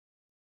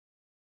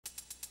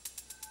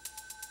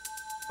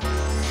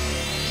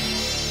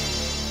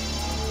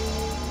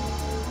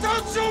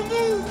Don't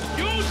move!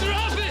 You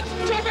drop it!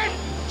 Drop it!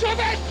 Drop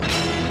it!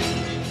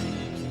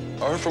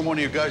 I heard from one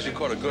of you guys you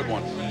caught a good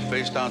one.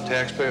 Face-down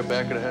taxpayer,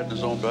 back of the head in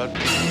his own bed.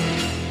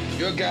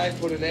 Your guy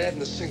put an ad in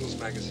the singles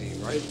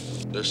magazine, right?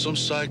 There's some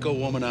psycho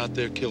woman out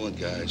there killing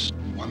guys.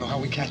 Wanna know how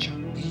we catch her?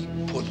 We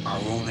put our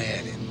own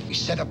ad in. We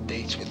set up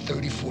dates with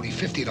 30, 40,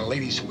 50 of the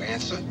ladies who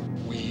answer.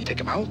 We take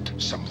them out,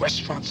 some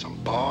restaurant, some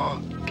bar,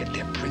 get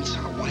their prints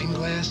on a wine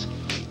glass.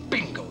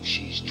 Bingo,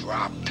 she's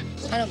dropped.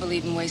 I don't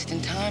believe in wasting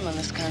time on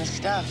this kind of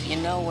stuff. You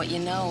know what you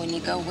know and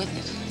you go with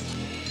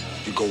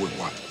it. You go with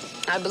what?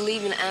 I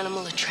believe in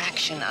animal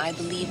attraction. I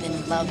believe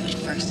in love at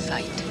first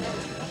sight.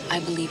 I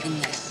believe in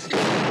this.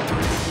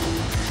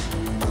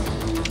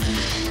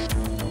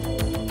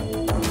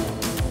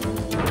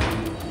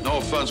 No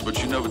offense,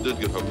 but you never did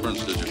get her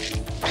prints, did you?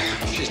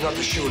 She's not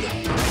the shooter.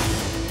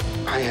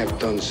 I have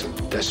done some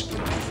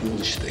desperate,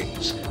 foolish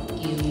things.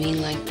 You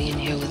mean like being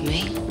here with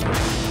me?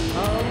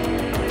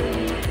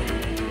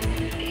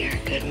 You're a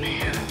good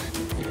man.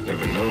 You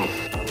never know.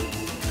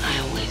 I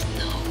always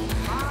know.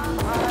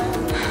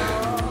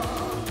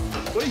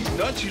 What are you,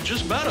 nuts? You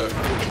just met her.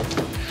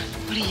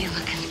 What are you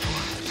looking for,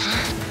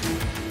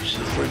 huh? She's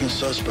a friggin'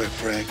 suspect,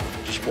 Frank.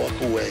 Just walk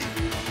away.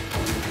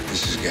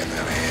 This is getting out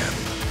of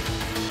hand.